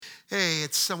Hey,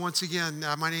 it's once again,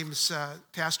 my name is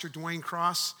Pastor Dwayne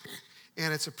Cross,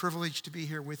 and it's a privilege to be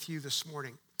here with you this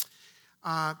morning.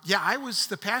 I was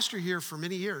the pastor here for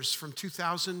many years, from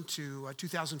 2000 to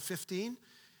 2015,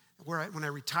 when I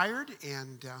retired,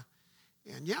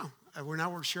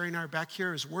 we're sharing our back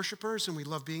here as worshipers, and we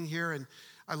love being here, and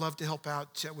I love to help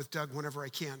out with Doug whenever I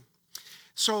can.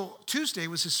 So Tuesday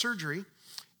was his surgery,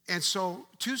 and so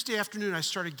Tuesday afternoon I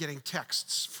started getting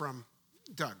texts from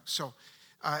Doug. So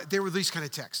they were these kind of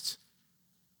texts.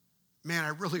 Man, I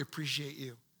really appreciate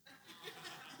you.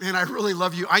 Man, I really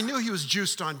love you. I knew he was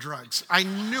juiced on drugs. I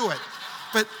knew it.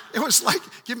 But it was like,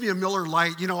 give me a Miller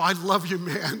Lite. I love you,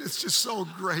 man. It's just so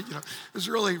great. It was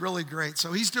really, really great.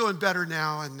 So he's doing better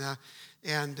now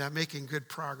and making good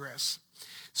progress.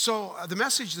 So the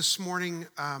message this morning,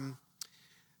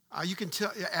 you can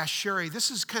ask Sherry, this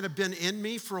has kind of been in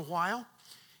me for a while,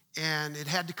 and it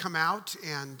had to come out.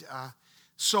 And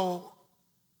so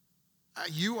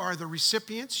you are the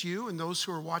recipients, you and those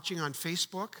who are watching on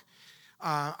Facebook.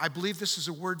 I believe this is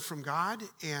a word from God,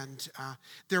 and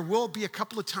there will be a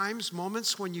couple of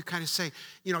moments when you kind of say,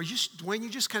 Dwayne, you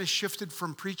just kind of shifted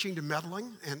from preaching to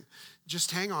meddling, and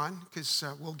just hang on, because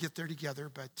we'll get there together.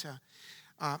 But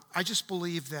I just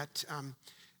believe that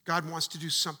God wants to do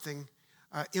something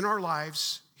in our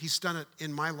lives. He's done it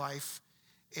in my life,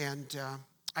 and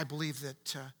I believe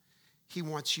that he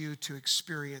wants you to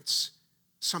experience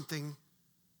something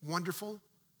wonderful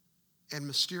and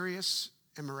mysterious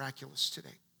and miraculous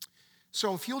today.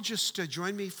 So if you'll just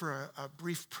join me for a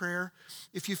brief prayer.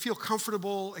 If you feel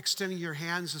comfortable extending your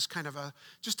hands as kind of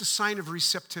just a sign of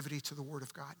receptivity to the Word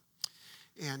of God.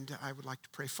 And I would like to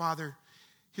pray. Father,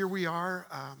 here we are,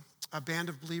 a band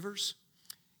of believers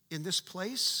in this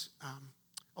place,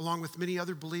 along with many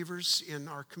other believers in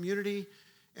our community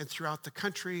and throughout the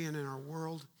country and in our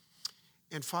world.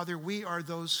 And Father, we are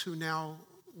those who now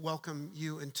welcome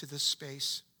you into this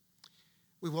space.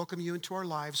 We welcome you into our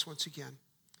lives once again.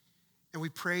 And we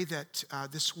pray that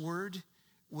this word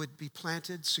would be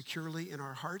planted securely in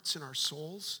our hearts and our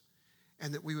souls,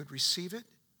 and that we would receive it,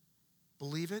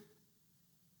 believe it,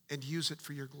 and use it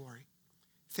for your glory.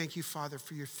 Thank you, Father,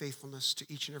 for your faithfulness to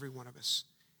each and every one of us.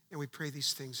 And we pray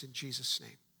these things in Jesus'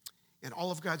 name. And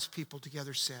all of God's people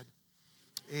together said,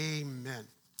 amen.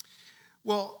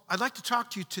 Well, I'd like to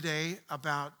talk to you today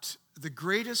about the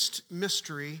greatest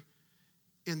mystery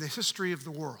in the history of the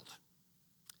world.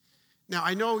 Now,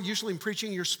 I know usually in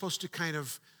preaching you're supposed to kind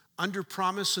of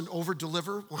under-promise and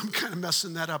over-deliver. Well, I'm kind of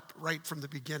messing that up right from the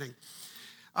beginning.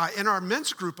 In our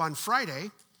men's group on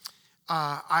Friday,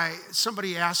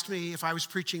 somebody asked me if I was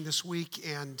preaching this week,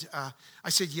 and I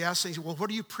said yes. And he said, well,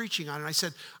 what are you preaching on? And I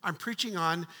said, I'm preaching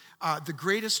on the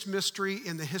greatest mystery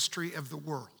in the history of the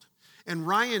world. And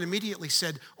Ryan immediately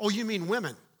said, oh, you mean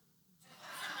women?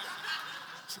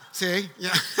 See?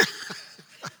 Yeah.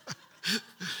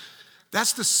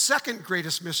 That's the second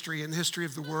greatest mystery in the history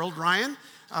of the world, Ryan.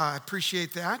 I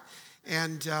appreciate that.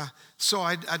 And so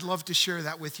I'd love to share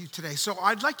that with you today. So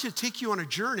I'd like to take you on a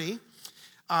journey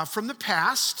from the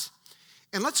past.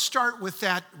 And let's start with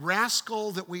that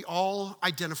rascal that we all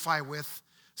identify with,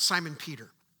 Simon Peter.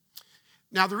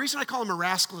 Now, the reason I call him a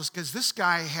rascal is because this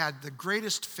guy had the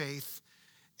greatest faith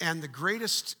and the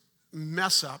greatest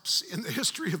mess-ups in the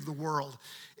history of the world.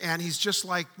 And he's just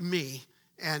like me,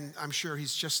 and I'm sure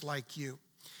he's just like you.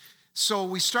 So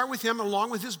we start with him along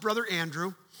with his brother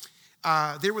Andrew.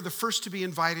 They were the first to be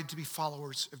invited to be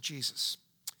followers of Jesus.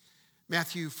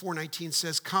 Matthew 4:19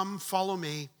 says, come, follow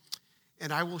me,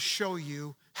 and I will show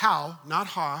you how, not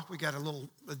ha, we got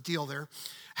a deal there,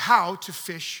 how to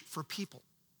fish for people.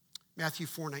 Matthew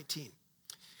 4:19.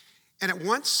 And at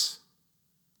once,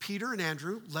 Peter and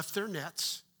Andrew left their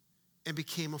nets and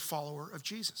became a follower of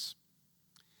Jesus.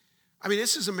 I mean,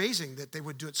 this is amazing that they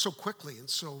would do it so quickly and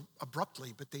so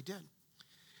abruptly, but they did.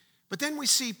 But then we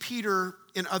see Peter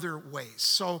in other ways.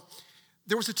 So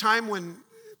there was a time when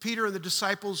Peter and the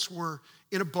disciples were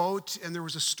in a boat and there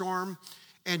was a storm,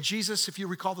 and Jesus, if you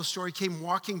recall the story, came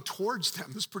walking towards them.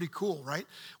 This is pretty cool, right?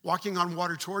 Walking on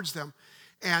water towards them.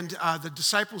 And the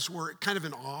disciples were kind of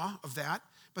in awe of that,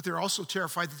 but they're also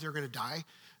terrified that they're going to die.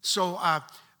 So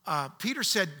Peter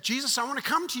said, Jesus, I want to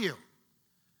come to you.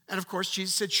 And of course,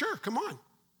 Jesus said, sure, come on.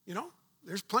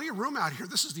 There's plenty of room out here.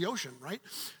 This is the ocean, right?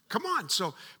 Come on.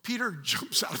 So Peter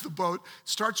jumps out of the boat,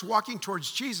 starts walking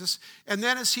towards Jesus. And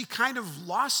then as he kind of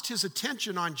lost his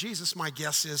attention on Jesus, my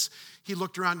guess is he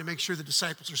looked around to make sure the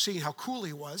disciples are seeing how cool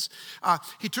he was.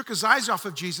 He took his eyes off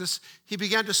of Jesus. He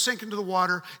began to sink into the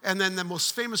water. And then the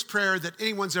most famous prayer that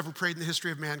anyone's ever prayed in the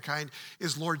history of mankind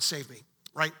is, Lord, save me.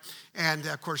 Right? And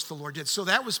of course the Lord did. So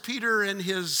that was Peter in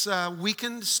his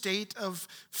weakened state of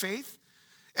faith.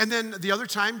 And then the other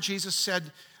time, Jesus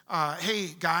said, hey,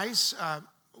 guys,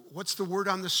 what's the word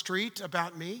on the street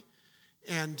about me?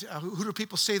 And who do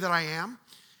people say that I am?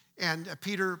 And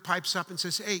Peter pipes up and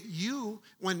says, hey,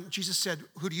 when Jesus said,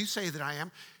 who do you say that I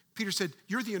am? Peter said,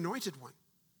 you're the anointed one.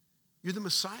 You're the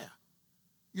Messiah.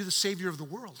 You're the Savior of the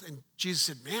world. And Jesus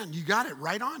said, man, you got it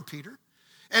right on, Peter.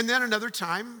 And then another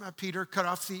time, Peter cut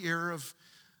off the ear of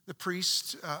the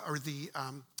priest, or the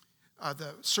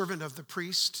servant of the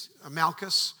priest,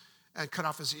 Malchus, and cut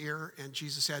off his ear. And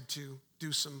Jesus had to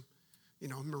do some,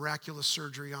 miraculous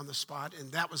surgery on the spot.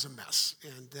 And that was a mess.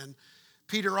 And then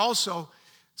Peter also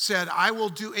said, I will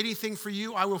do anything for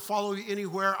you. I will follow you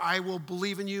anywhere. I will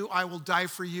believe in you. I will die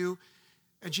for you.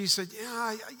 And Jesus said,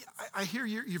 yeah, I hear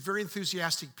you're very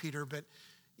enthusiastic, Peter, but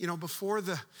before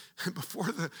the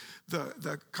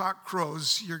cock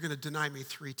crows, you're going to deny me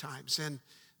 3 times. And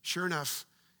sure enough,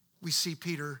 we see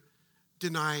Peter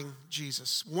denying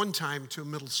Jesus one time to a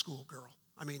middle school girl.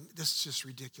 I mean, this is just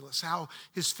ridiculous. How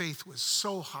his faith was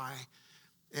so high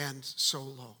and so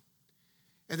low.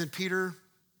 And then Peter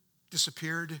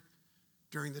disappeared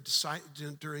during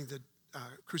the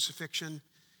crucifixion.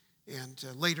 And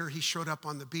later he showed up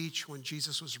on the beach when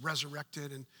Jesus was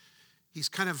resurrected, and he's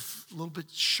kind of a little bit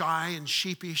shy and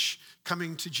sheepish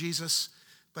coming to Jesus,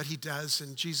 but he does.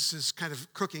 And Jesus is kind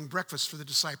of cooking breakfast for the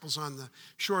disciples on the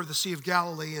shore of the Sea of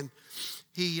Galilee. And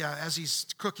he, as he's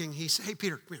cooking, he said, hey,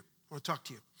 Peter, come here, I want to talk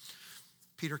to you.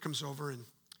 Peter comes over,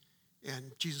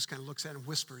 and Jesus kind of looks at him and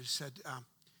whispers. He said,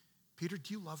 Peter,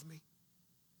 do you love me?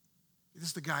 This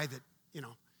is the guy that,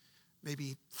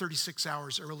 maybe 36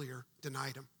 hours earlier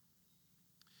denied him.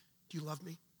 Do you love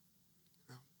me?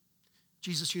 No.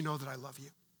 Jesus, you know that I love you.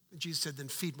 And Jesus said, then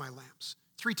feed my lambs.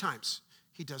 3 times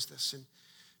he does this. And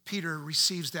Peter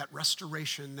receives that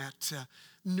restoration, that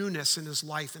newness in his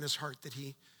life and his heart that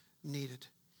he needed.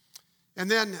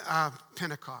 And then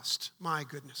Pentecost. My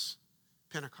goodness,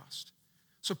 Pentecost.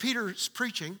 So Peter's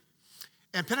preaching,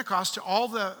 and Pentecost, all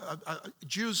the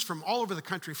Jews from all over the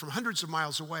country, from hundreds of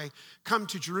miles away, come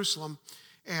to Jerusalem.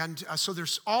 And so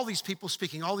there's all these people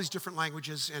speaking all these different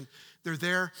languages, and they're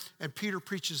there. And Peter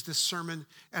preaches this sermon.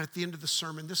 And at the end of the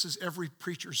sermon, this is every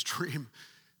preacher's dream.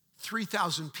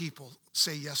 3,000 people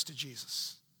say yes to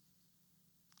Jesus.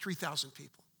 3,000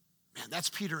 people. Man, that's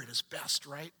Peter at his best,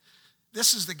 right?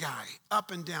 This is the guy,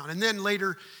 up and down. And then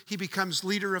later, he becomes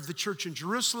leader of the church in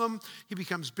Jerusalem. He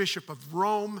becomes bishop of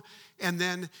Rome. And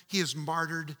then he is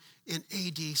martyred in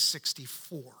AD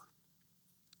 64.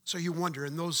 So you wonder,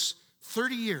 in those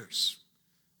 30 years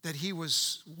that he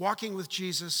was walking with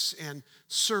Jesus and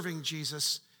serving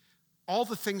Jesus, all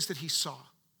the things that he saw,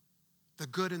 the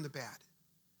good and the bad,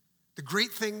 the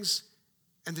great things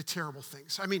and the terrible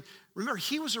things. I mean, remember,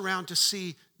 he was around to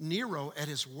see Nero at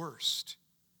his worst,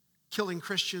 killing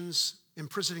Christians,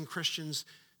 imprisoning Christians,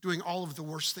 doing all of the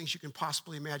worst things you can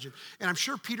possibly imagine. And I'm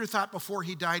sure Peter thought before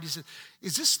he died, he said,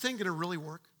 is this thing going to really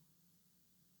work?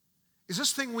 Is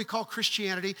this thing we call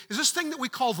Christianity, is this thing that we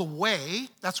call the way,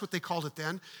 that's what they called it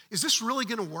then, is this really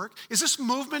going to work? Is this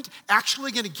movement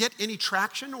actually going to get any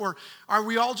traction, or are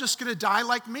we all just going to die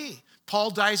like me? Paul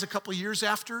dies a couple of years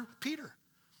after Peter.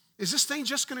 Is this thing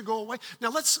just going to go away? Now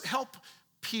let's help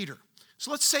Peter.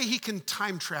 So let's say he can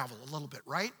time travel a little bit,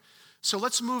 right? So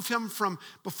let's move him from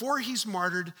before he's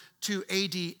martyred to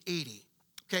AD 80.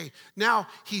 Okay, now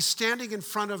he's standing in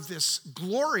front of this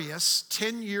glorious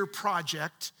 10-year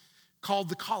project called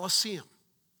the Colosseum.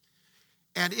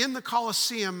 And in the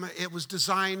Colosseum, it was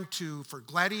designed for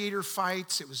gladiator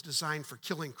fights. It was designed for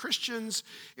killing Christians.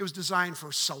 It was designed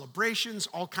for celebrations,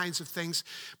 all kinds of things.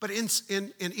 But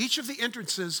in each of the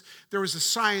entrances, there was a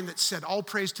sign that said, all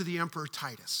praise to the Emperor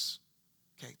Titus.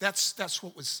 Okay, that's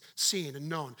what was seen and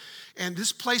known. And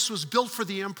this place was built for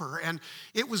the emperor, and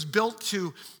it was built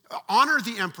to honor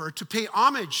the emperor, to pay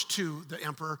homage to the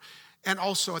emperor, and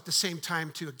also at the same time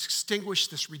to extinguish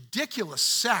this ridiculous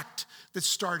sect that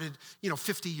started,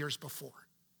 50 years before.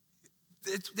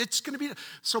 It's going to be,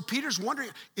 so Peter's wondering,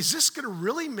 is this going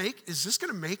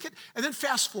to make it? And then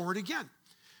fast forward again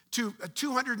to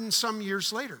 200 and some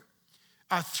years later,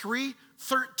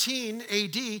 313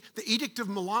 AD, the Edict of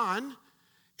Milan.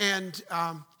 And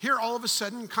here all of a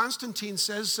sudden, Constantine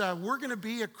says, we're going to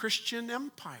be a Christian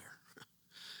empire.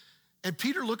 And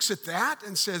Peter looks at that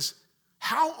and says,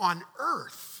 how on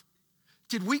earth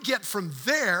did we get from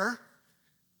there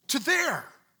to there?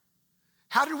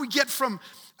 How did we get from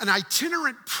an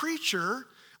itinerant preacher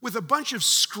with a bunch of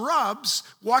scrubs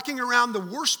walking around the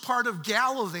worst part of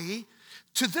Galilee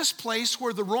to this place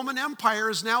where the Roman Empire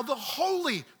is now the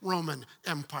Holy Roman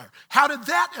Empire? How did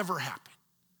that ever happen?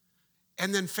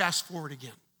 And then fast forward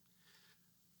again.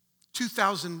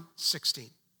 2016.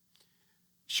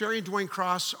 Sherry and Dwayne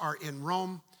Cross are in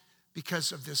Rome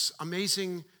because of this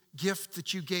amazing gift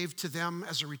that you gave to them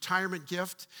as a retirement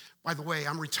gift. By the way,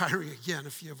 I'm retiring again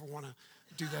if you ever want to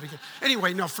do that again.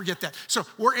 Anyway, no, forget that. So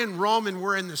we're in Rome and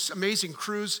we're in this amazing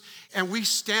cruise, and we're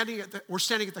standing at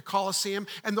the Colosseum,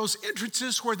 and those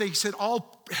entrances where they said,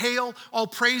 all hail, all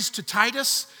praise to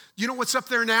Titus. You know what's up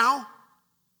there now?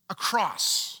 A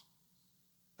cross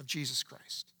of Jesus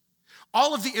Christ.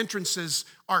 All of the entrances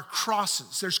are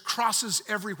crosses. There's crosses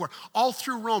everywhere. All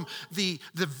through Rome, the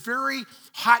very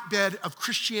hotbed of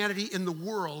Christianity in the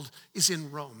world is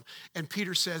in Rome. And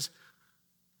Peter says,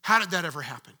 how did that ever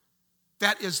happen?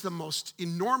 That is the most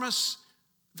enormous,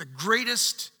 the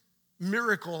greatest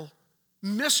miracle,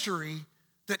 mystery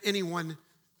that anyone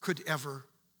could ever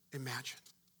imagine.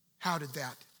 How did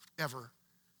that ever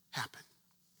happen?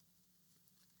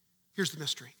 Here's the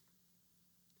mystery.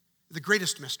 The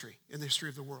greatest mystery in the history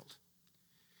of the world.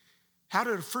 How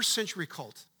did a first century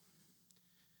cult,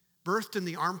 birthed in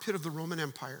the armpit of the Roman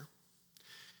Empire,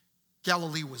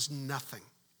 Galilee was nothing,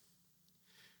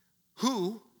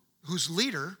 whose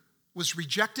leader was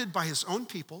rejected by his own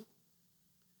people,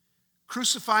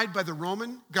 crucified by the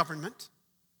Roman government.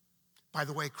 By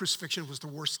the way, crucifixion was the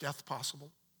worst death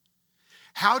possible.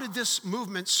 How did this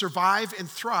movement survive and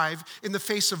thrive in the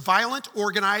face of violent,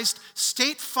 organized,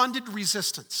 state-funded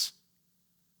resistance?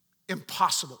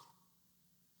 Impossible.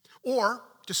 Or,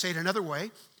 to say it another way,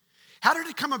 how did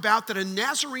it come about that a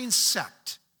Nazarene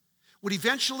sect would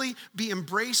eventually be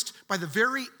embraced by the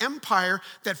very empire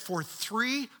that for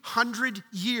 300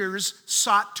 years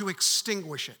sought to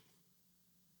extinguish it?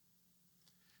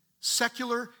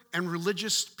 Secular and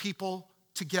religious people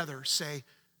together say,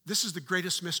 this is the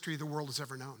greatest mystery the world has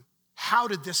ever known. How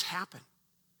did this happen?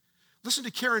 Listen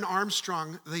to Karen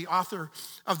Armstrong, the author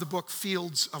of the book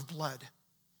Fields of Blood.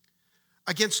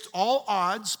 Against all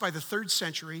odds, by the 3rd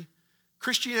century,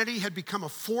 Christianity had become a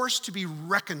force to be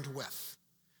reckoned with.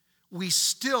 We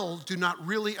still do not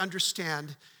really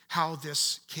understand how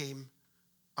this came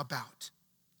about.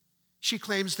 She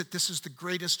claims that this is the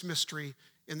greatest mystery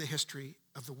in the history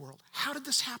of the world. How did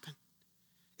this happen?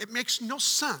 It makes no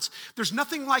sense. There's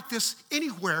nothing like this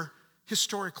anywhere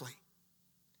historically.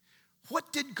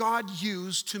 What did God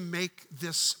use to make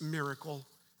this miracle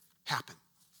happen?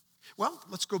 Well,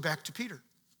 let's go back to Peter.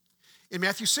 In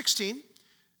Matthew 16,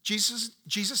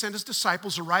 Jesus and his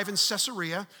disciples arrive in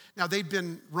Caesarea. Now, they'd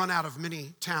been run out of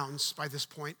many towns by this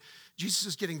point. Jesus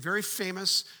is getting very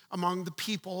famous among the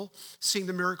people, seeing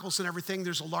the miracles and everything.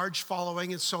 There's a large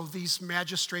following, and so these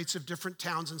magistrates of different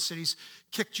towns and cities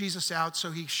kick Jesus out, so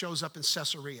he shows up in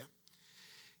Caesarea.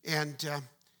 And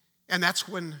that's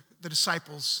when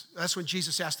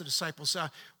Jesus asked the disciples,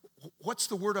 what's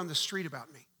the word on the street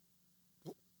about me?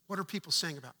 What are people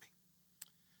saying about me?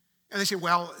 And they say,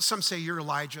 well, some say you're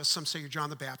Elijah, some say you're John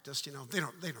the Baptist. You know, they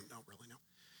don't really know.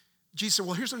 Jesus said,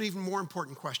 well, here's an even more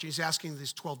important question. He's asking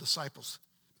these 12 disciples,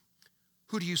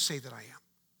 who do you say that I am?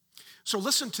 So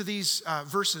listen to these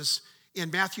verses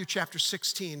in Matthew chapter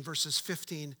 16, verses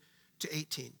 15 to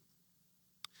 18.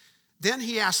 Then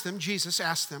Jesus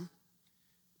asked them,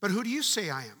 but who do you say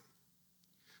I am?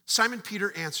 Simon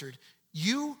Peter answered,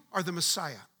 you are the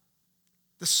Messiah,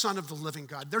 the Son of the living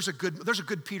God. There's a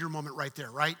good Peter moment right there,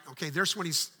 right? Okay, there's when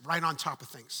he's right on top of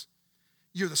things.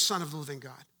 You're the Son of the living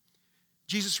God.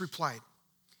 Jesus replied,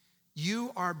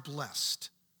 you are blessed,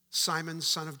 Simon,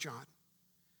 son of John,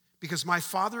 because my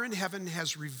Father in heaven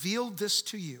has revealed this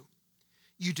to you.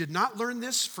 You did not learn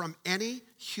this from any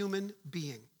human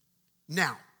being.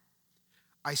 Now,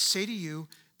 I say to you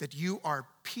that you are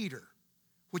Peter,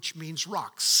 which means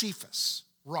rock, Cephas,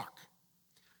 rock.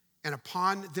 And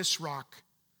upon this rock,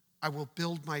 I will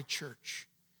build my church,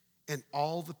 and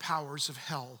all the powers of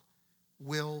hell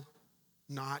will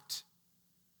not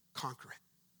conquer it.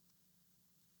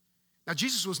 Now,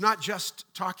 Jesus was not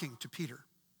just talking to Peter.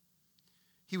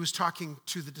 He was talking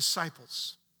to the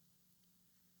disciples.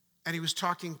 And he was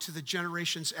talking to the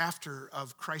generations after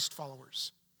of Christ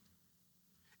followers.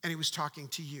 And he was talking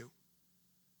to you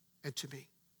and to me.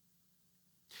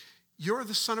 You're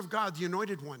the Son of God, the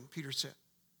anointed one, Peter said.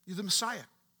 You're the Messiah.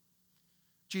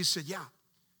 Jesus said, yeah,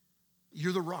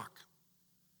 you're the rock.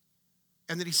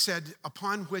 And then he said,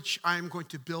 upon which I am going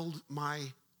to build my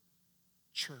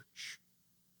church.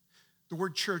 The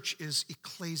word church is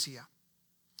ecclesia.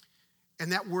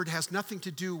 And that word has nothing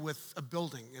to do with a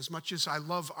building. As much as I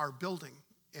love our building,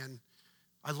 and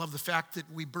I love the fact that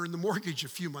we burned the mortgage a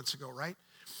few months ago, right?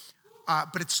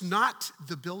 But it's not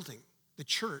the building. The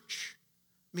church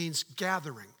means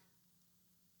gathering,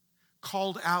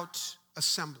 called out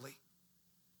assembly,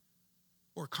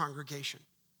 or congregation.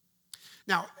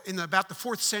 Now, in about the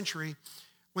 4th century,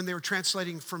 when they were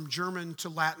translating from German to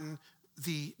Latin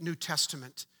the New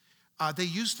Testament, they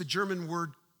used the German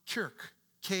word Kirche,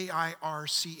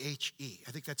 Kirche.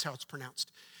 I think that's how it's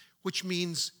pronounced, which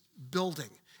means building.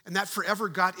 And that forever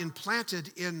got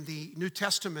implanted in the New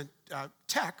Testament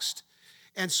text.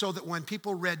 And so that when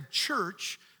people read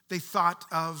church, they thought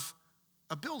of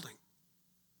a building.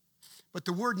 But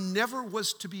the word never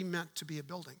was to be meant to be a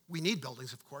building. We need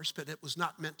buildings, of course, but it was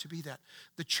not meant to be that.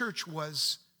 The church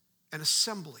was an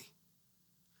assembly,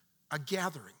 a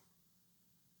gathering,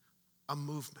 a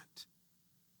movement.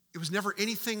 It was never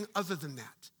anything other than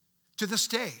that. To this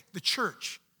day, the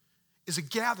church is a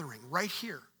gathering right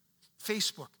here,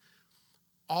 Facebook,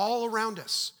 all around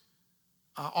us,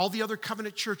 all the other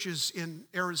covenant churches in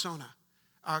Arizona,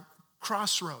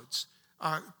 Crossroads,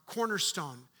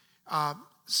 Cornerstone,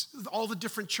 all the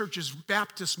different churches,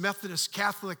 Baptists, Methodists,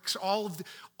 Catholics, all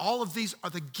of these are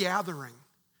the gathering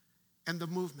and the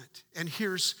movement. And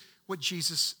here's what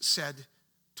Jesus said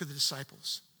to the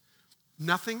disciples: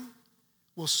 nothing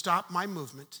will stop my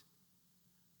movement,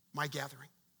 my gathering.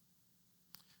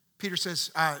 Peter says,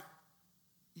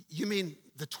 you mean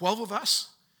the 12 of us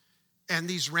and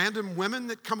these random women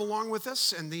that come along with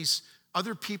us and these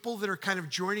other people that are kind of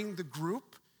joining the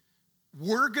group?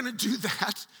 We're going to do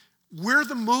that. We're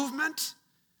the movement.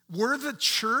 We're the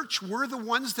church. We're the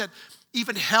ones that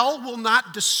even hell will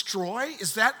not destroy.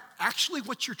 Is that actually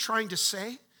what you're trying to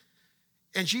say?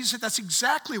 And Jesus said, that's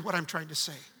exactly what I'm trying to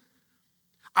say.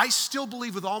 I still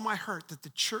believe with all my heart that the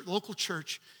church, local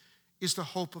church is the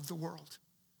hope of the world.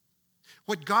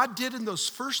 What God did in those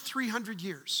first 300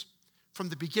 years, from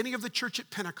the beginning of the church at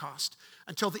Pentecost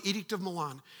until the Edict of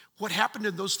Milan, what happened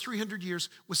in those 300 years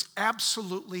was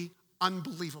absolutely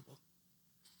unbelievable.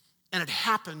 And it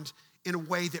happened in a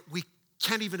way that we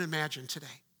can't even imagine today.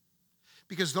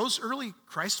 Because those early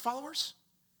Christ followers,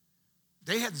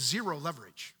 they had zero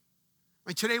leverage. I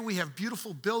mean, today we have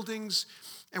beautiful buildings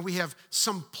and we have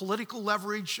some political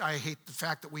leverage. I hate the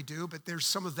fact that we do, but there's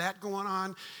some of that going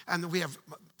on. And then we have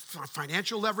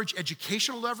financial leverage,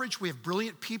 educational leverage. We have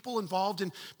brilliant people involved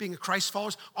in being a Christ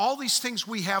followers. All these things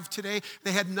we have today,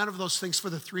 they had none of those things for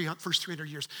the first 300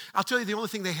 years. I'll tell you, the only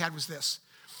thing they had was this.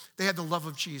 They had the love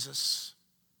of Jesus.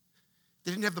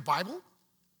 They didn't have the Bible.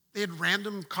 They had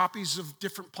random copies of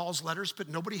different Paul's letters, but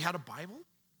nobody had a Bible,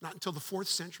 not until the 4th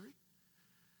century.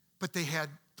 But they had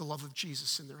the love of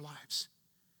Jesus in their lives.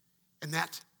 And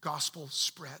that gospel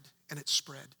spread, and it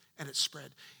spread, and it spread,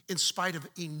 in spite of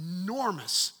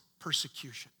enormous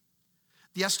persecution.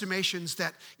 The estimations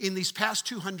that in these past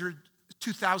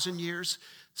 2,000 years,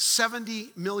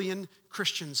 70 million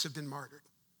Christians have been martyred.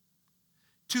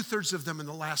 2/3 of them in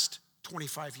the last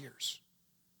 25 years.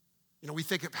 You know, we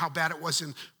think of how bad it was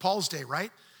in Paul's day,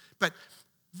 right? But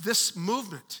this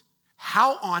movement,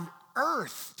 how on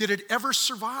earth did it ever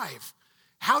survive?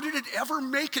 How did it ever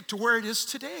make it to where it is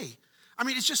today? I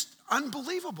mean, it's just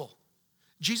unbelievable.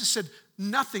 Jesus said,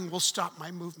 nothing will stop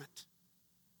my movement.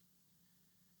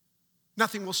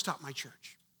 Nothing will stop my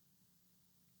church.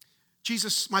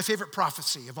 Jesus, my favorite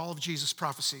prophecy of all of Jesus'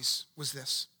 prophecies was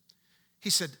this. He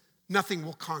said, nothing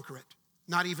will conquer it.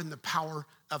 Not even the power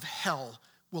of hell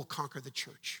will conquer the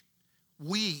church.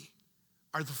 We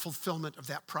are the fulfillment of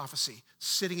that prophecy.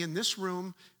 Sitting in this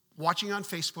room, watching on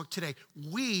Facebook today,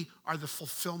 we are the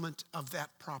fulfillment of that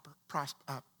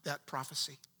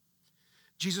prophecy.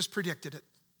 Jesus predicted it.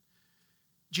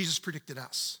 Jesus predicted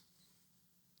us.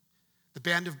 The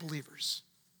band of believers,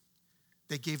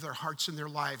 they gave their hearts and their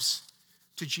lives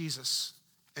to Jesus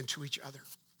and to each other.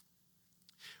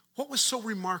 What was so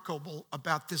remarkable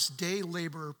about this day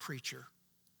laborer preacher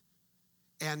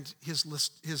and his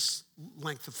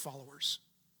length of followers?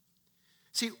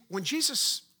 See, when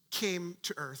Jesus came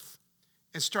to earth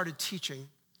and started teaching,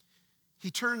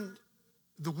 he turned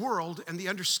the world and the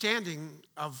understanding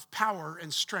of power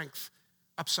and strength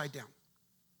upside down.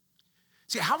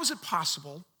 See, how is it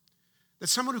possible that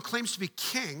someone who claims to be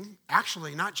king,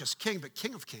 actually not just king, but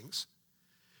king of kings,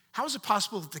 how is it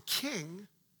possible that the king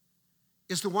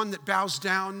is the one that bows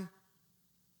down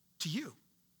to you?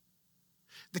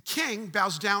 The king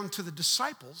bows down to the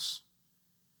disciples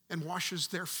and washes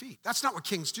their feet. That's not what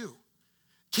kings do.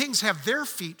 Kings have their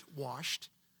feet washed,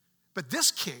 but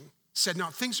this king said, no,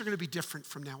 things are going to be different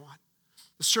from now on.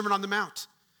 The Sermon on the Mount.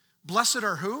 Blessed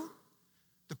are who?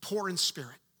 The poor in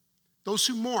spirit. Those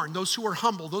who mourn, those who are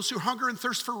humble, those who hunger and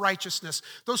thirst for righteousness,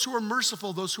 those who are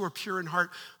merciful, those who are pure in heart,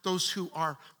 those who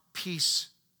are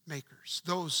peacemakers.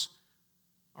 Those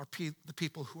are the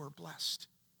people who are blessed.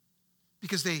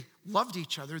 Because they loved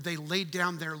each other, they laid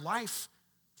down their life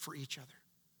for each other.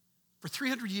 For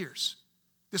 300 years,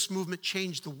 this movement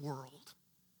changed the world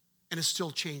and is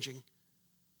still changing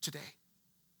today.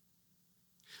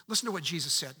 Listen to what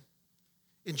Jesus said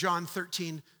in John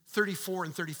 13, 34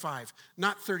 and 35.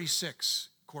 Not 36,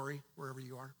 Corey, wherever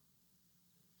you are.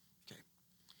 Okay.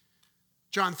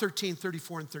 John 13,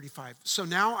 34 and 35. So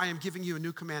now I am giving you a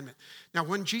new commandment. Now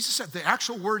when Jesus said, the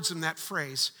actual words in that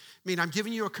phrase mean I'm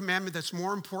giving you a commandment that's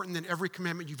more important than every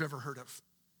commandment you've ever heard of.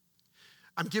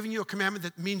 I'm giving you a commandment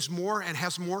that means more and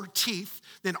has more teeth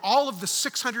than all of the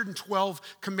 612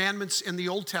 commandments in the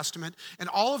Old Testament and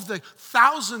all of the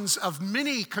thousands of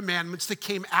mini commandments that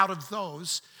came out of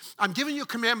those. I'm giving you a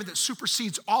commandment that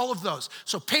supersedes all of those.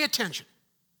 So pay attention.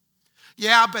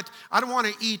 Yeah, but I don't want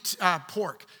to eat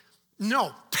pork.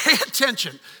 No, pay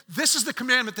attention. This is the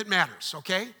commandment that matters,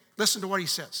 okay? Listen to what he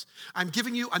says. I'm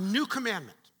giving you a new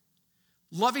commandment.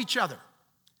 Love each other.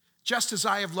 Just as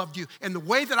I have loved you. And the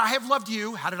way that I have loved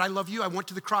you, how did I love you? I went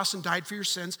to the cross and died for your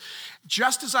sins.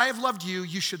 Just as I have loved you,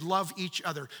 you should love each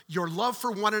other. Your love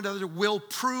for one another will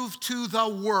prove to the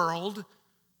world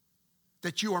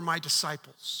that you are my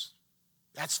disciples.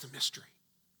 That's the mystery.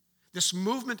 This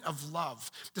movement of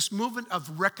love, this movement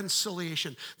of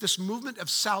reconciliation, this movement of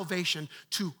salvation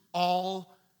to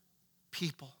all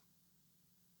people.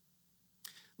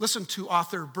 Listen to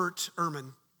author Bert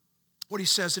Ehrman, what he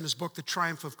says in his book, The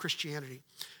Triumph of Christianity.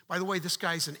 By the way, this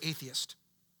guy's an atheist.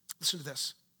 Listen to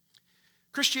this.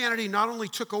 Christianity not only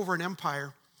took over an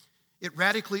empire, it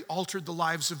radically altered the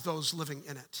lives of those living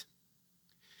in it.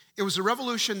 It was a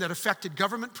revolution that affected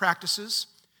government practices,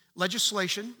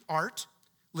 legislation, art,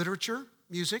 literature,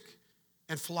 music,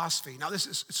 and philosophy. Now, this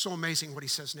is so amazing what he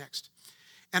says next.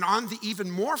 And on the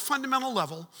even more fundamental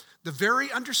level, the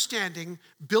very understanding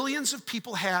billions of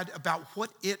people had about what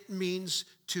it means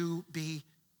to be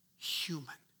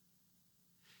human.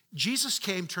 Jesus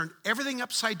came, turned everything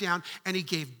upside down, and he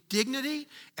gave dignity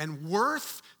and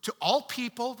worth to all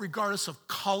people, regardless of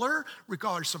color,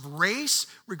 regardless of race,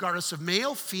 regardless of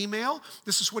male, female.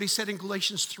 This is what he said in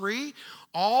Galatians 3.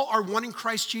 All are one in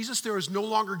Christ Jesus. There is no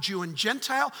longer Jew and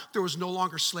Gentile. There is no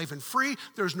longer slave and free.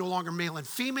 There is no longer male and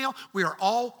female. We are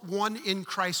all one in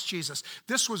Christ Jesus.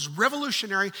 This was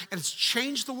revolutionary, and it's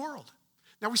changed the world.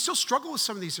 Now, we still struggle with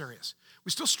some of these areas.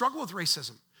 We still struggle with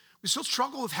racism. We still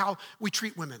struggle with how we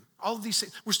treat women. All of these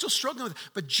things. We're still struggling with it.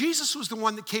 But Jesus was the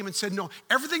one that came and said, no,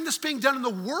 everything that's being done in the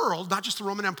world, not just the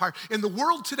Roman Empire, in the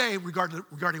world today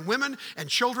regarding women and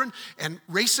children and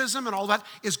racism and all that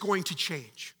is going to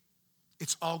change.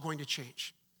 It's all going to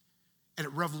change. And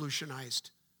it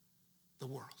revolutionized the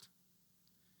world.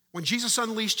 When Jesus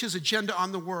unleashed his agenda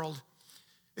on the world,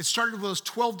 it started with those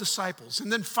 12 disciples, and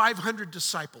then 500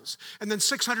 disciples, and then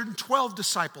 612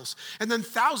 disciples, and then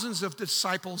thousands of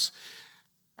disciples.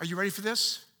 Are you ready for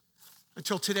this?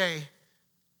 Until today,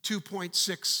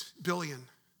 2.6 billion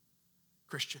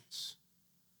Christians.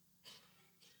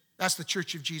 That's the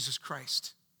Church of Jesus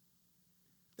Christ.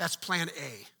 That's plan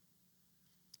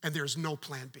A. And there's no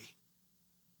plan B.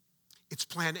 It's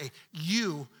plan A.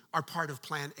 You are part of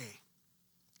plan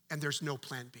A. And there's no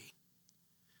plan B.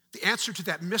 The answer to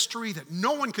that mystery that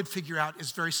no one could figure out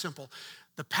is very simple.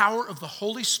 The power of the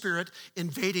Holy Spirit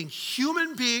invading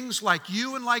human beings like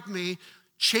you and like me,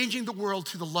 changing the world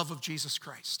through the love of Jesus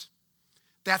Christ.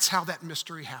 That's how that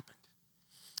mystery happened.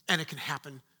 And it can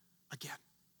happen again.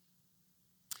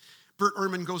 Bert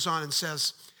Ehrman goes on and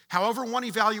says, however one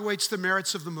evaluates the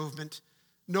merits of the movement,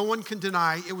 no one can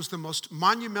deny it was the most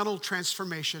monumental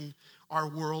transformation our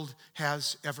world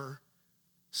has ever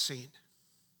seen.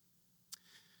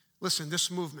 Listen, this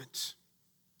movement,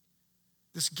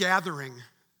 this gathering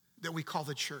that we call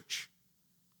the church.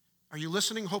 Are you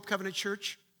listening, Hope Covenant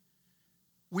Church?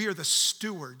 We are the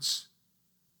stewards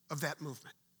of that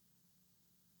movement.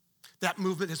 That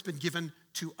movement has been given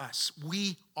to us.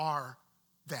 We are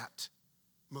that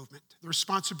movement. The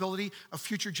responsibility of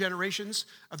future generations,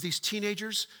 of these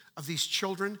teenagers, of these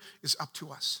children is up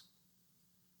to us.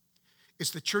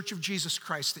 It's the Church of Jesus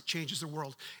Christ that changes the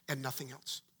world and nothing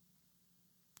else.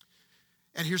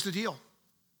 And here's the deal.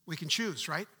 We can choose,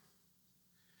 right?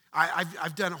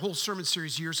 I've done a whole sermon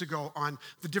series years ago on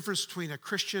the difference between a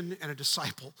Christian and a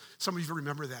disciple. Some of you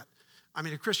remember that. I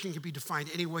mean, a Christian can be defined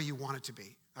any way you want it to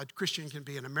be. A Christian can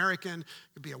be an American,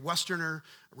 it can be a Westerner,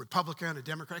 a Republican, a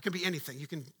Democrat. It can be anything. You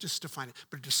can just define it.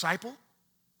 But a disciple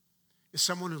is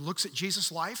someone who looks at Jesus'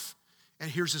 life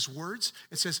and hears his words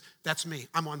and says, that's me.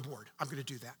 I'm on board. I'm going to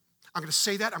do that. I'm going to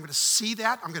say that. I'm going to see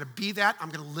that. I'm going to be that. I'm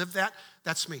going to live that.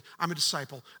 That's me. I'm a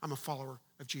disciple. I'm a follower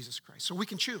of Jesus Christ. So we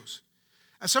can choose.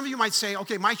 And some of you might say,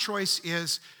 okay, my choice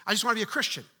is I just want to be a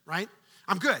Christian, right?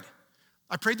 I'm good.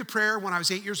 I prayed the prayer when I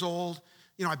was 8 years old.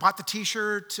 I bought the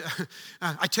T-shirt.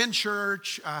 I attend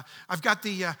church. I've got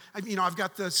I've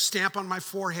got the stamp on my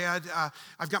forehead.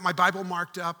 I've got my Bible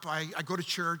marked up. I go to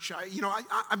church.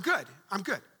 I'm good. I'm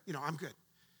good. I'm good.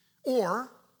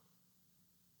 Or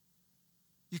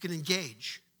you can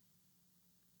engage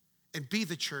and be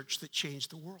the church that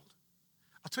changed the world.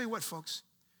 I'll tell you what, folks.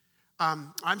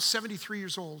 I'm 73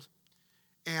 years old,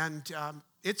 and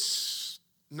it's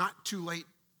not too late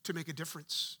to make a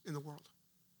difference in the world.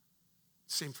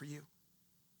 Same for you.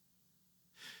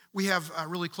 We have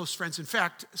really close friends. In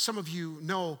fact, some of you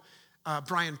know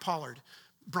Brian Pollard.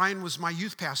 Brian was my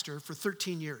youth pastor for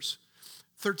 13 years,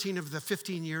 13 of the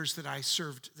 15 years that I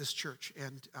served this church,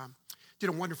 and did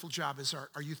a wonderful job as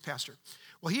our youth pastor.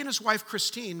 Well, he and his wife,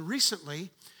 Christine,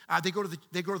 recently, they go to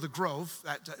the Grove,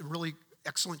 that really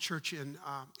excellent church in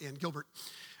Gilbert.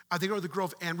 They go to the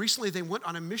Grove, and recently they went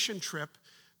on a mission trip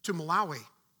to Malawi,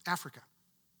 Africa.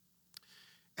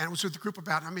 And it was with a group of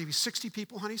about maybe 60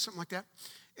 people, honey, something like that.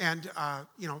 And,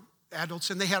 adults.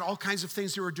 And they had all kinds of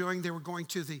things they were doing. They were going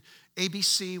to the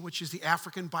ABC, which is the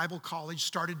African Bible College,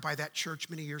 started by that church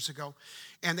many years ago.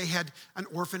 And they had an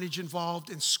orphanage involved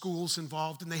and schools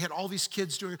involved. And they had all these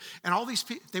kids doing it. And all these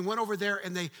people, they went over there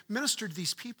and they ministered to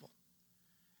these people.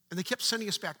 And they kept sending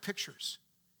us back pictures.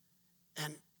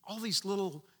 And all these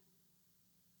little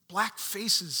black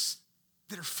faces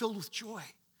that are filled with joy.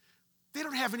 They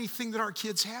don't have anything that our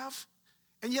kids have,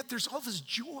 and yet there's all this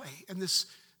joy and this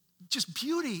just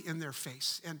beauty in their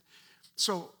face. And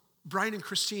so Brian and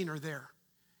Christine are there,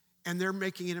 and they're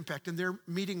making an impact, and they're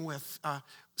meeting with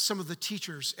some of the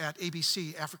teachers at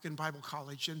ABC, African Bible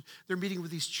College, and they're meeting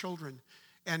with these children.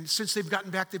 And since they've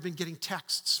gotten back, they've been getting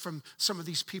texts from some of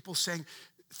these people saying,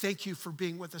 thank you for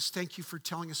being with us. Thank you for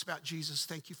telling us about Jesus.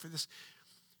 Thank you for this.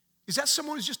 Is that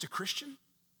someone who's just a Christian?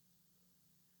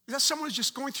 Is that someone who's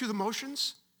just going through the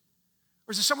motions?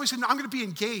 Or is it someone who said, no, I'm going to be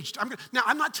engaged. Now,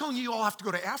 I'm not telling you all have to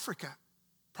go to Africa.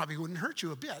 Probably wouldn't hurt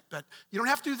you a bit, but you don't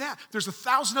have to do that. There's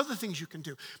 1,000 other things you can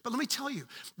do. But let me tell you,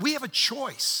 we have a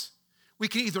choice. We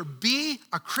can either be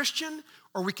a Christian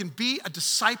or we can be a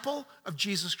disciple of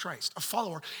Jesus Christ, a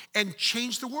follower, and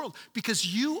change the world, because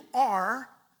you are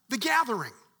the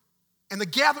gathering. And the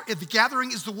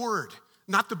gathering is the word,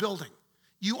 not the building.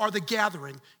 You are the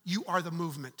gathering. You are the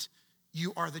movement.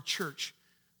 You are the church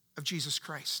of Jesus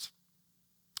Christ.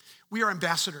 We are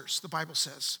ambassadors, the Bible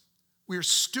says. We are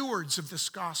stewards of this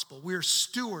gospel. We are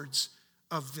stewards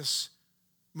of this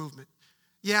movement.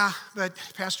 Yeah, but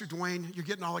Pastor Dwayne, you're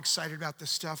getting all excited about this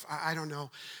stuff. I don't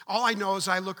know. All I know is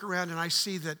I look around and I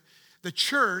see that the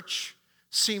church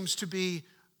seems to be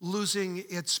losing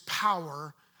its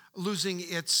power, losing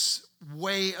its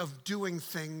way of doing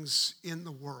things in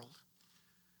the world.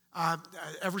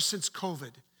 Ever since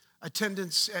COVID,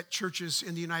 attendance at churches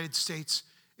in the United States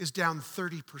is down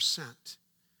 30%,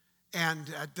 and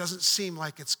it doesn't seem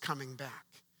like it's coming back.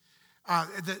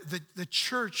 The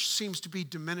church seems to be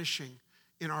diminishing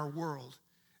in our world,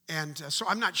 and so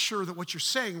I'm not sure that what you're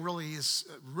saying really is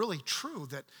really true,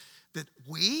 that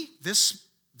we, this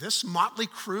motley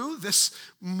crew, this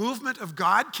movement of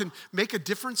God can make a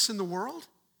difference in the world.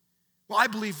 Well, I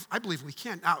believe we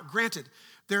can. Now, granted,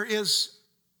 there is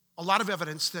a lot of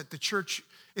evidence that the church,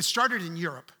 it started in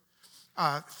Europe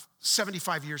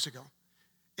 75 years ago,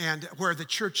 and where the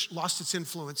church lost its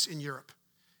influence in Europe.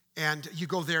 And you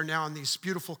go there now and these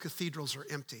beautiful cathedrals are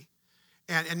empty.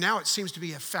 And now it seems to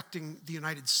be affecting the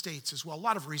United States as well. A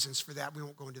lot of reasons for that. We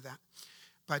won't go into that.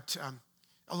 But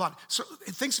a lot. So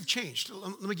things have changed.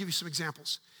 Let me give you some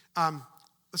examples.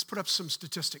 Let's put up some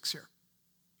statistics here.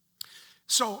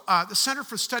 So the Center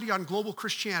for Study on Global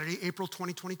Christianity, April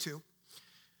 2022,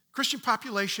 Christian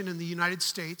population in the United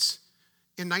States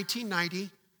in 1990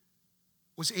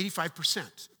 was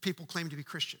 85%. People claim to be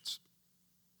Christians.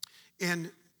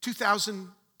 In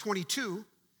 2022,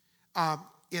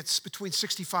 it's between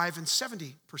 65 and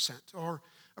 70%, or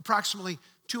approximately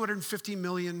 250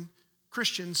 million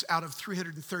Christians out of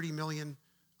 330 million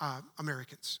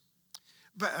Americans.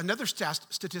 But another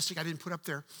statistic I didn't put up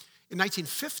there, in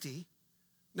 1950,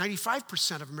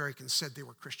 95% of Americans said they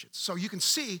were Christians. So you can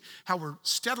see how we're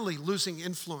steadily losing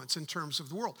influence in terms of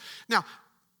the world. Now,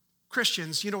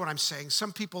 Christians, you know what I'm saying.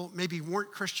 Some people maybe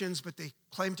weren't Christians, but they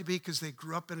claim to be because they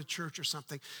grew up in a church or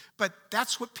something. But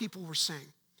that's what people were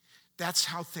saying. That's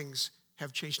how things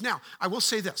have changed. Now, I will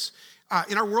say this.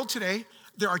 In our world today,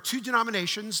 there are two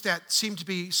denominations that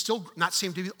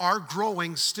are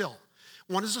growing still.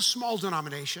 One is a small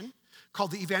denomination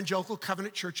called the Evangelical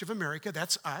Covenant Church of America.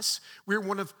 That's us. We're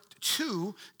one of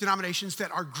two denominations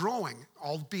that are growing,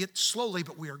 albeit slowly,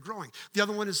 but we are growing. The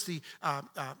other one is the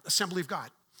Assembly of God.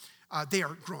 They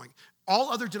are growing. All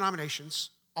other denominations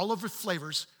all over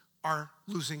flavors, are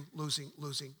losing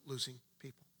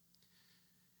people.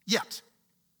 Yet,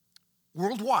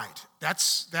 worldwide,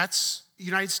 that's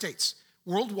United States.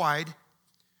 Worldwide,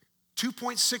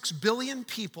 2.6 billion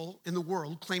people in the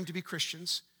world claim to be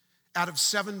Christians out of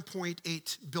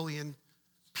 7.8 billion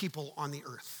people on the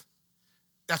earth.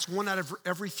 That's 1 out of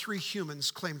every 3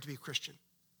 humans claim to be Christian.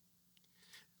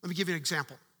 Let me give you an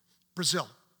example. Brazil.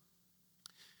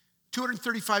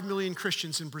 235 million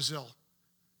Christians in Brazil.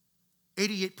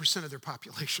 88% of their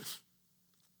population.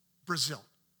 Brazil.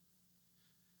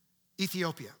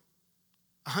 Ethiopia.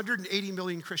 180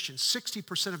 million Christians.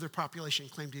 60% of their population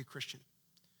claim to be Christian.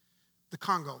 The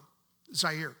Congo,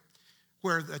 Zaire,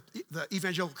 where the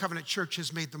Evangelical Covenant Church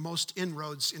has made the most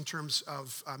inroads in terms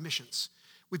of missions.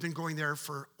 We've been going there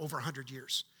for over 100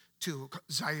 years to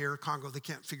Zaire, Congo. They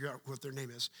can't figure out what their name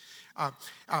is.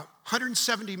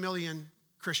 170 million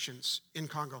Christians in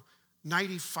Congo,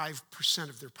 95%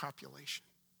 of their population.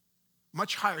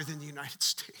 Much higher than the United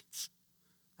States,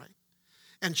 right?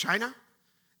 And China,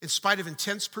 in spite of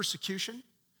intense persecution,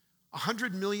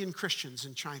 100 million Christians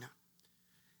in China.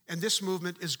 And this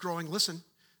movement is growing, listen,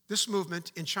 this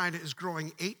movement in China is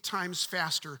growing 8 times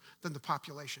faster than the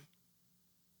population.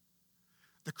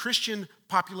 The Christian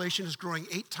population is growing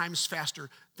 8 times faster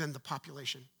than the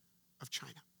population of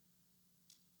China.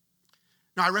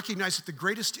 Now, I recognize that the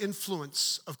greatest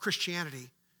influence of Christianity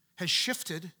has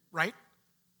shifted, right,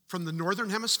 from the northern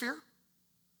hemisphere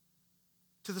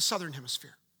to the southern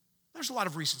hemisphere. There's a lot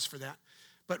of reasons for that.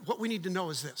 But what we need to know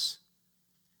is this,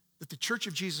 that the Church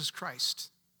of Jesus Christ,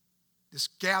 this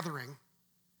gathering,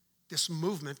 this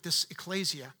movement, this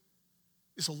ecclesia,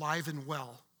 is alive and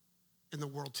well in the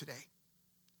world today.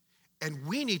 And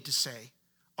we need to say,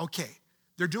 okay,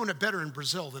 they're doing it better in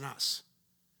Brazil than us.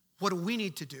 What do we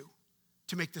need to do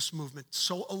to make this movement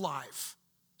so alive,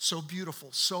 so beautiful,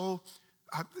 so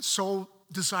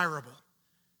desirable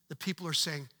that people are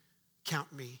saying,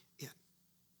 count me in?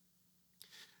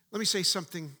 Let me say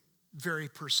something very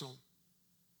personal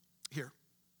here.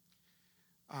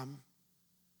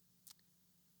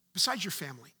 Besides your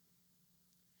family,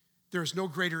 there is no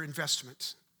greater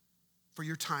investment for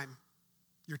your time,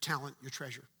 your talent, your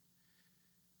treasure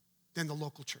than the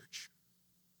local church.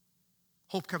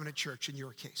 Hope Covenant Church in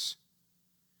your case.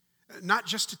 Not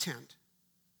just attend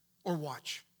or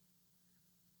watch,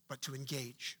 but to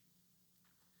engage.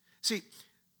 See,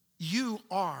 you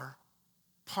are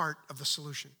part of the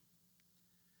solution.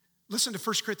 Listen to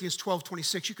 1 Corinthians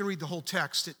 12:26. You can read the whole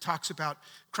text. It talks about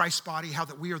Christ's body, how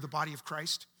that we are the body of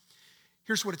Christ.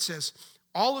 Here's what it says.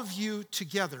 All of you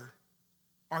together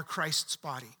are Christ's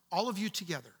body. All of you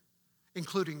together,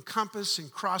 including Compass and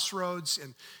Crossroads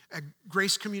and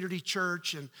Grace Community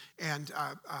Church and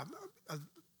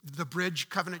the Bridge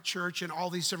Covenant Church and all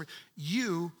these different,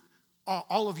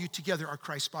 all of you together are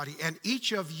Christ's body. And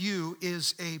each of you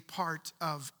is a part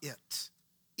of it.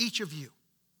 Each of you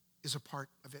is a part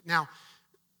of it. Now,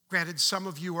 granted, some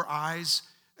of you are eyes,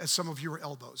 and some of you are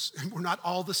elbows. And we're not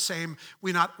all the same.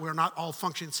 We're not all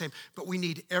functioning the same. But we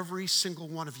need every single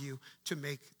one of you to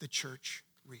make the church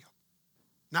real.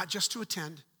 Not just to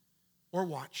attend or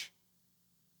watch,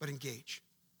 but engage.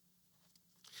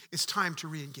 It's time to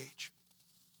re-engage.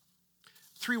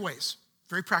 3 ways,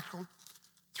 very practical,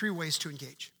 3 ways to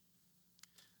engage.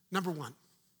 Number 1,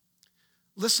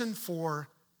 listen for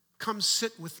come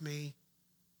sit with me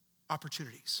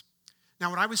opportunities. Now,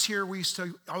 when I was here, we used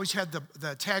to always had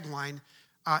the tagline,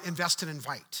 invest and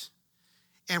invite.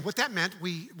 And what that meant,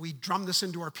 we drummed this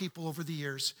into our people over the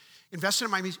years. Invest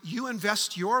in means you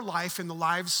invest your life in the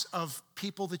lives of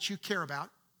people that you care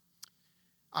about,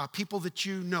 people that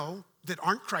you know that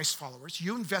aren't Christ followers.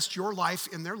 You invest your life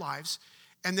in their lives.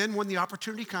 And then when the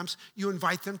opportunity comes, you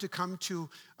invite them to come to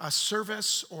a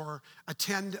service or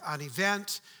attend an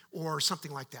event or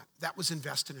something like that. That was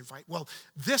invest and invite. Well,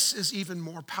 this is even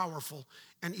more powerful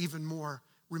and even more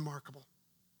remarkable.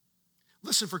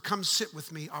 Listen for come sit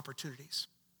with me opportunities.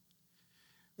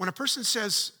 When a person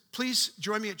says, please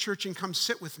join me at church and come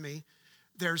sit with me,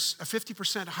 there's a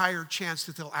 50% higher chance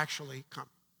that they'll actually come.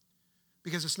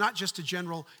 Because it's not just a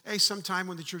general, hey, sometime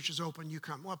when the church is open, you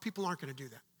come. Well, people aren't going to do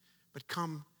that. But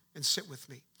come and sit with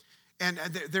me. And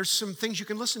there's some things you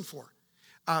can listen for.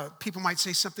 People might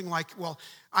say something like, well,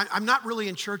 I'm not really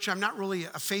in church. I'm not really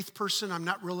a faith person. I'm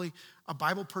not really a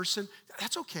Bible person.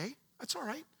 That's okay. That's all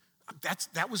right.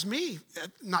 That was me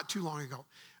not too long ago.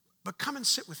 But come and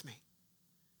sit with me.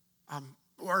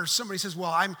 Or somebody says,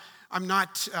 well, I'm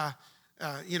not,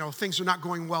 things are not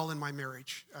going well in my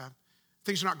marriage.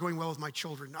 Things are not going well with my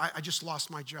children. I just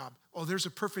lost my job. Oh, there's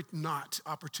a perfect not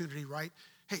opportunity, right?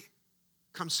 Hey,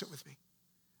 come sit with me.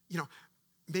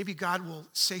 maybe God will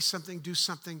say something, do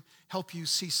something, help you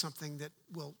see something that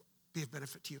will be of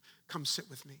benefit to you. Come sit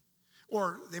with me.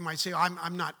 Or they might say,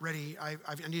 I'm not ready. I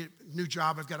need a new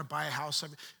job. I've got to buy a house.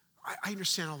 I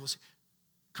understand all those.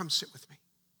 Come sit with me.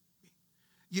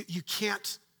 You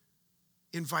can't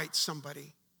invite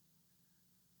somebody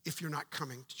if you're not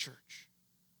coming to church,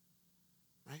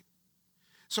 right?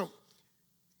 So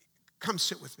come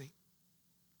sit with me.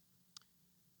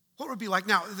 What would it be like?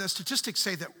 Now, the statistics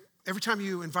say that every time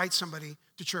you invite somebody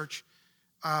to church,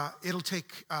 it'll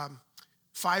take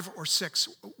 5 or 6.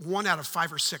 1 out of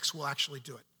 5 or 6 will actually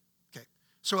do it. Okay,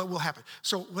 so it will happen.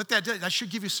 So what that does, that should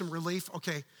give you some relief.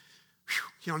 Okay,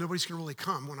 nobody's going to really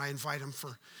come when I invite them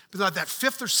but that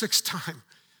 5th or 6th time,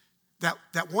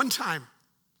 that one time,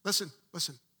 listen,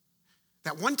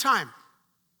 that one time,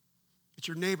 it's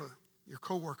your neighbor, your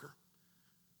coworker,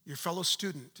 your fellow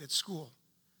student at school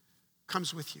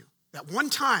comes with you. That one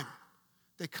time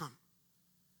they come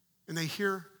and they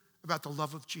hear about the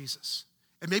love of Jesus.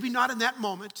 And maybe not in that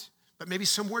moment, but maybe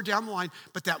somewhere down the line,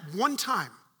 but that one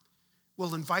time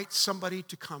will invite somebody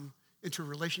to come into a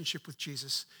relationship with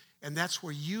Jesus. And that's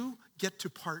where you get to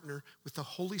partner with the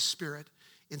Holy Spirit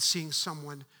in seeing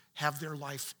someone have their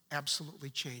life absolutely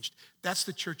changed. That's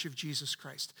the Church of Jesus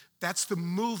Christ. That's the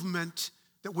movement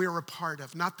that we're a part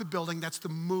of. Not the building, that's the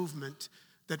movement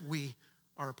that we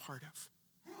are a part of.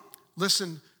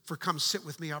 Listen for come sit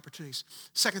with me opportunities.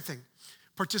 Second thing,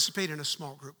 participate in a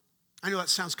small group. I know that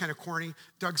sounds kind of corny.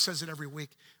 Doug says it every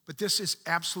week, but this is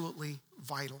absolutely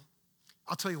vital.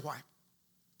 I'll tell you why.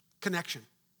 Connection.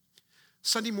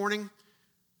 Sunday morning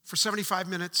for 75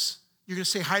 minutes, you're going to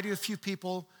say hi to a few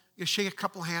people. You'll shake a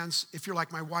couple hands. If you're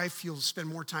like my wife, you'll spend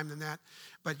more time than that.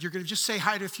 But you're going to just say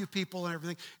hi to a few people and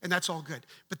everything, and that's all good.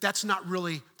 But that's not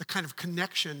really the kind of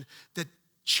connection that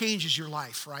changes your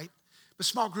life, right? But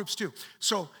small groups do.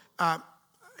 So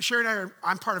Sherry and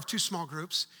I'm part of 2 small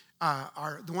groups.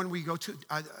 The one we go to,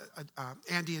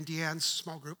 Andy and Deanne's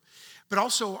small group. But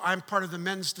also, I'm part of the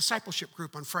men's discipleship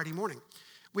group on Friday morning.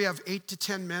 We have 8 to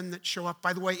 10 men that show up.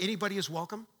 By the way, anybody is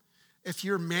welcome. If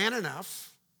you're man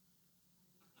enough,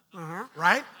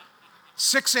 right?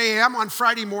 6 a.m. on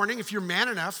Friday morning, if you're man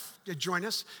enough to join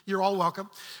us, you're all welcome.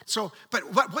 So, but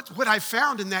what I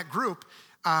found in that group,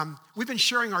 we've been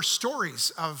sharing our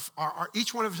stories of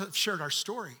each one of us have shared our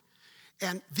story.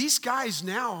 And these guys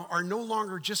now are no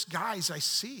longer just guys I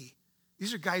see.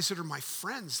 These are guys that are my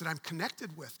friends that I'm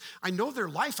connected with. I know their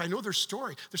life. I know their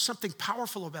story. There's something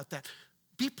powerful about that.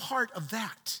 Be part of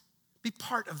that. Be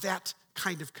part of that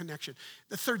kind of connection.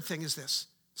 The third thing is this,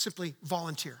 simply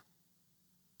volunteer.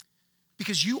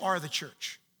 Because you are the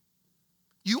church.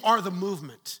 You are the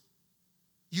movement.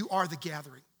 You are the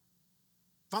gathering.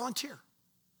 Volunteer.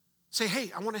 Say,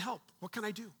 hey, I want to help. What can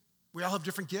I do? We all have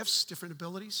different gifts, different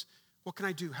abilities. What can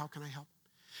I do? How can I help?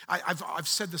 I've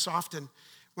said this often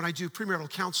when I do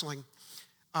premarital counseling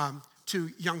to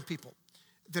young people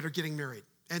that are getting married.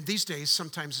 And these days,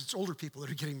 sometimes it's older people that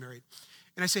are getting married.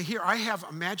 And I say, here, I have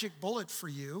a magic bullet for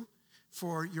you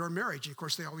for your marriage. And of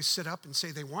course, they always sit up and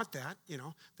say they want that.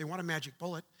 They want a magic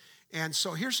bullet. And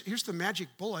so here's the magic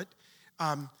bullet.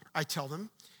 I tell them,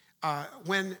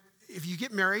 if you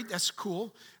get married, that's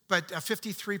cool. But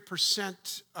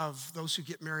 53% of those who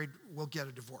get married will get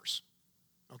a divorce.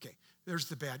 Okay, there's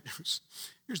the bad news.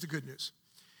 Here's the good news.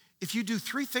 If you do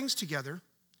 3 things together,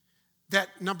 that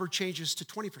number changes to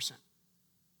 20%.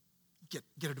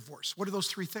 Get a divorce. What are those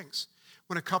 3 things?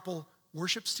 When a couple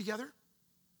worships together,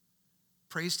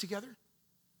 prays together,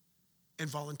 and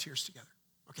volunteers together.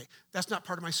 Okay, that's not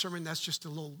part of my sermon. That's just a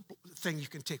little thing you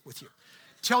can take with you.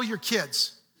 Tell your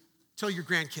kids. Tell your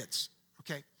grandkids.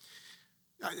 Okay?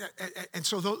 And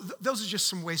so those are just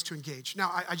some ways to engage.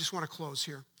 Now, I just want to close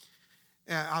here.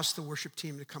 Ask the worship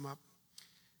team to come up.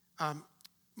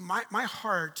 My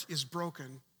heart is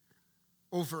broken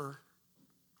over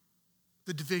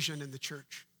the division in the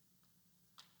church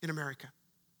in America.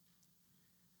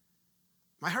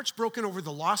 My heart's broken over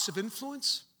the loss of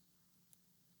influence.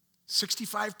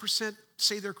 65%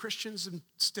 say they're Christians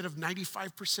instead of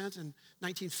 95% in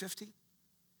 1950.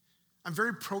 I'm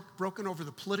very broken over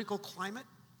the political climate.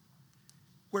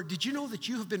 Where did you know that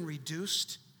you have been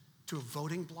reduced to a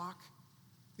voting bloc?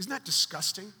 Isn't that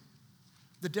disgusting?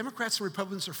 The Democrats and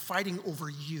Republicans are fighting over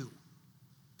you,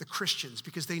 the Christians,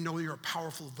 because they know you're a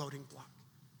powerful voting bloc.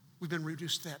 We've been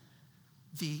reduced to that.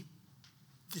 The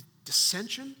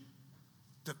dissension,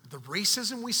 the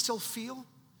racism we still feel,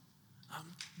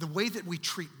 the way that we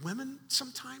treat women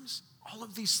sometimes, all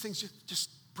of these things just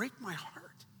break my heart.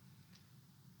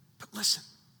 But listen,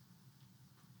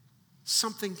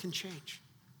 something can change.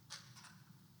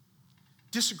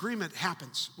 Disagreement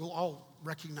happens. We'll all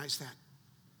recognize that.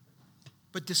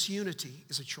 but disunity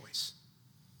is a choice.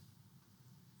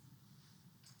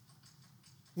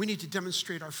 We need to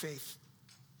demonstrate our faith.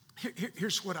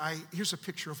 Here's a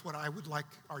picture of what I would like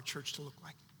our church to look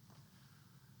like.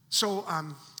 So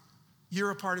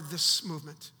you're a part of this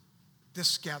movement,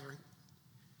 this gathering.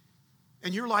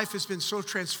 And your life has been so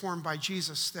transformed by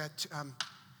Jesus that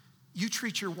you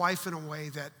treat your wife in a way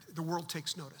that the world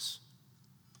takes notice.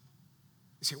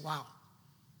 You say, wow,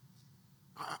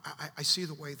 I see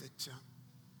the way that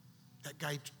that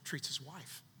guy treats his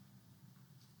wife.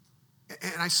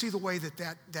 And I see the way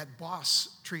that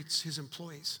boss treats his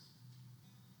employees.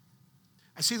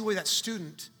 I see the way that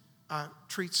student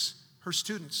treats her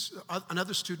students,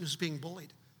 another student who's being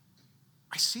bullied.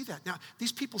 I see that. Now,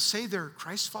 these people say they're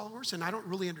Christ followers, and I don't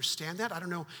really understand that. I don't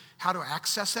know how to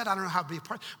access that. I don't know how to be a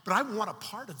part, but I want a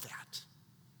part of that.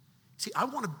 See, I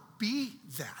want to be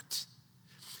that.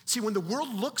 See, when the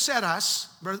world looks at us,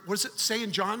 what does it say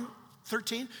in John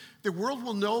 13? The world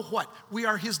will know what? We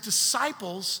are his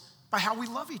disciples by how we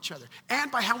love each other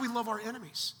and by how we love our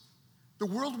enemies. The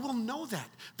world will know that.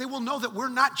 They will know that we're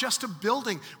not just a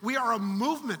building. We are a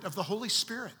movement of the Holy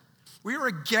Spirit. We are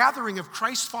a gathering of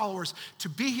Christ followers to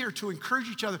be here to encourage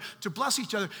each other, to bless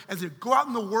each other, and to go out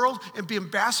in the world and be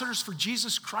ambassadors for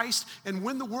Jesus Christ and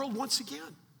win the world once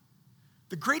again.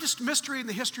 The greatest mystery in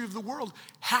the history of the world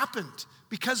happened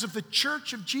because of the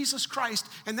church of Jesus Christ,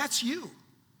 and that's you.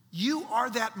 You are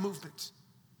that movement.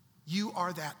 You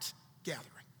are that gathering.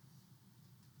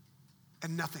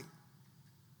 And nothing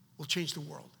will change the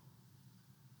world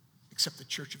except the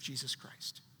church of Jesus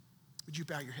Christ. Would you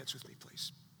bow your heads with me,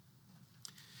 please?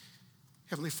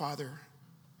 Heavenly Father,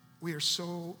 we are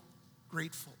so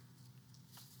grateful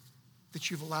that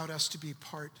you've allowed us to be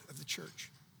part of the church.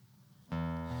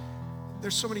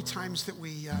 There's so many times that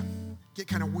we get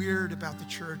kind of weird about the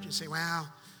church and say,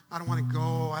 well, I don't want to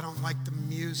go. I don't like the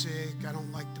music. I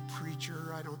don't like the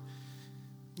preacher.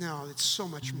 No, it's so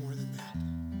much more than that.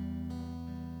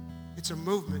 It's a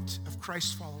movement of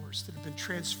Christ followers that have been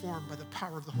transformed by the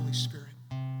power of the Holy Spirit,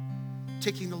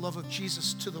 taking the love of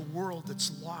Jesus to the world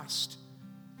that's lost,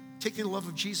 taking the love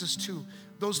of Jesus to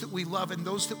those that we love and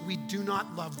those that we do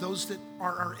not love, those that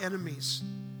are our enemies,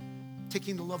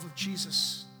 taking the love of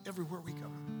Jesus everywhere we go.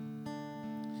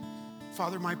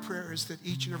 Father, my prayer is that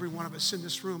each and every one of us in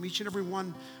this room, each and every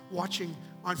one watching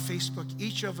on Facebook,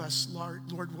 each of us,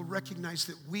 Lord, will recognize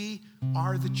that we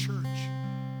are the church.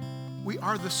 We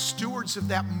are the stewards of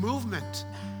that movement.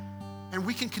 And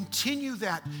we can continue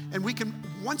that, and we can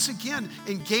once again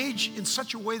engage in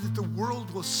such a way that the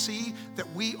world will see that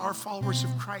we are followers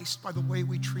of Christ by the way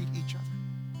we treat each other.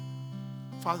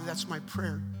 Father, that's my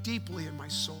prayer, deeply in my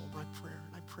soul, my prayer.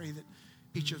 And I pray that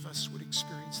each of us would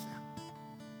experience that.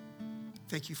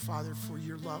 Thank you, Father, for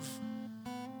your love.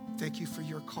 Thank you for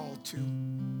your call to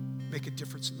make a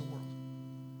difference in the world.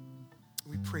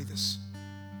 We pray this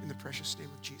in the precious name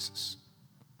of Jesus.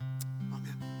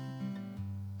 Amen.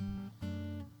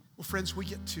 Well, friends, we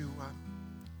get to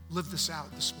live this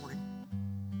out this morning.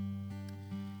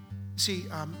 See,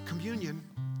 communion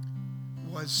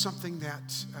was something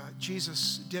that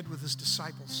Jesus did with his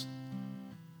disciples.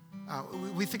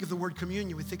 We think of the word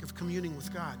communion, we think of communing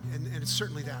with God, and it's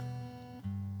certainly that.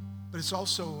 But it's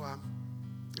also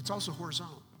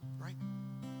horizontal, right?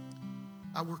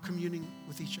 We're communing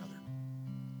with each other.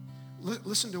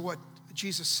 Listen to what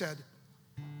Jesus said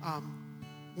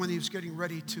when he was getting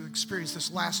ready to experience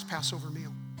this last Passover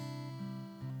meal.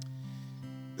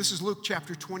 This is Luke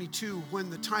chapter 22. When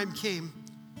the time came,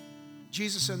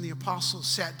 Jesus and the apostles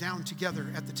sat down together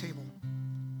at the table.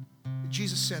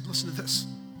 Jesus said, listen to this,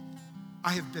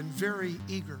 I have been very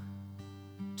eager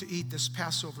to eat this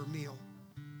Passover meal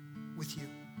with you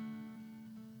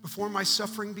before my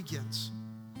suffering begins.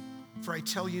 For I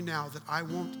tell you now that I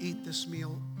won't eat this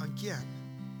meal again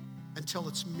until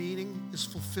its meaning is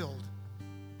fulfilled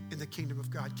in the kingdom of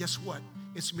God. Guess what?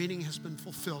 Its meaning has been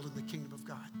fulfilled in the kingdom of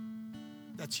God.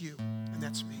 That's you, and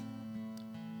that's me.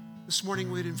 This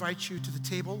morning, we'd invite you to the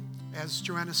table. As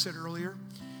Joanna said earlier,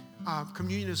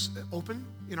 communion is open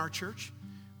in our church,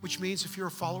 which means if you're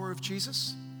a follower of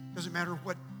Jesus, doesn't matter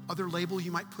what other label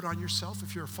you might put on yourself,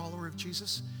 if you're a follower of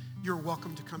Jesus, you're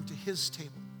welcome to come to his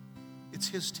table. It's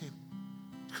his table.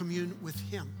 Commune with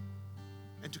him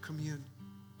and to commune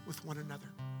with one another.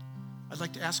 I'd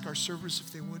like to ask our servers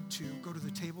if they would to go to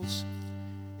the tables.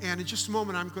 And in just a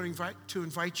moment, I'm going to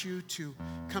invite you to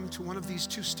come to one of these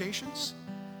two stations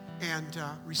and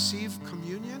receive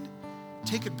communion.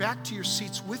 Take it back to your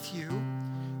seats with you,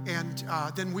 and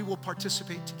then we will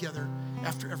participate together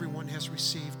after everyone has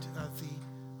received the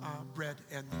bread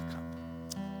and the cup.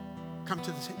 Come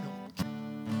to the table.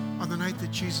 On the night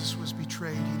that Jesus was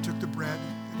betrayed, he took the bread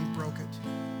and he broke it.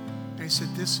 And he said,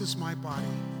 "This is my body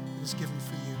that is given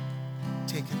for you.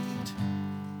 Take and eat."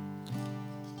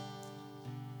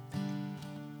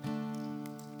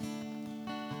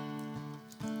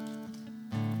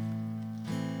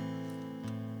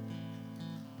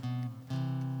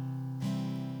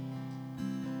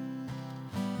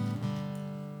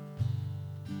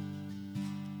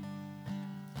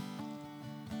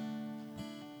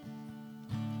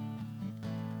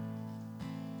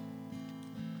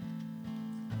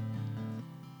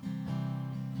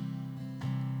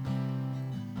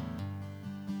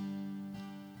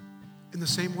 In the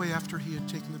same way, after he had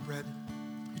taken the bread,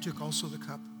 he took also the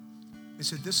cup. He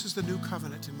said, "This is the new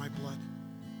covenant in my blood.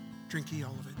 Drink ye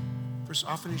all of it. For as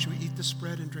often as you eat this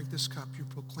bread and drink this cup, you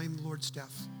proclaim the Lord's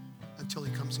death until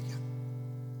he comes again."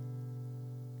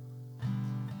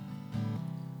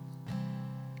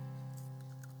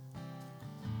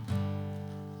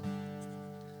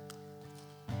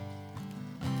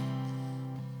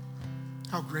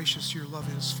 How gracious your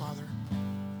love is, Father.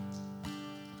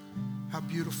 How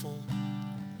beautiful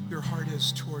your heart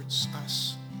is towards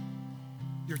us,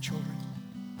 your children.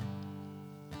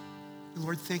 And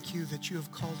Lord, thank you that you have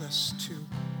called us to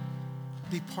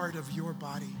be part of your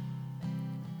body.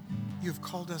 You have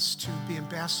called us to be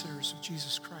ambassadors of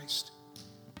Jesus Christ.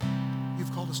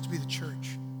 You've called us to be the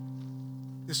church,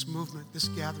 this movement, this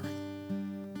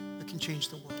gathering that can change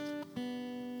the world.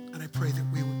 And I pray that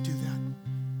we would do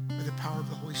that by the power of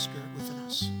the Holy Spirit within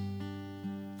us.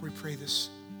 We pray this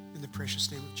in the precious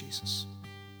name of Jesus.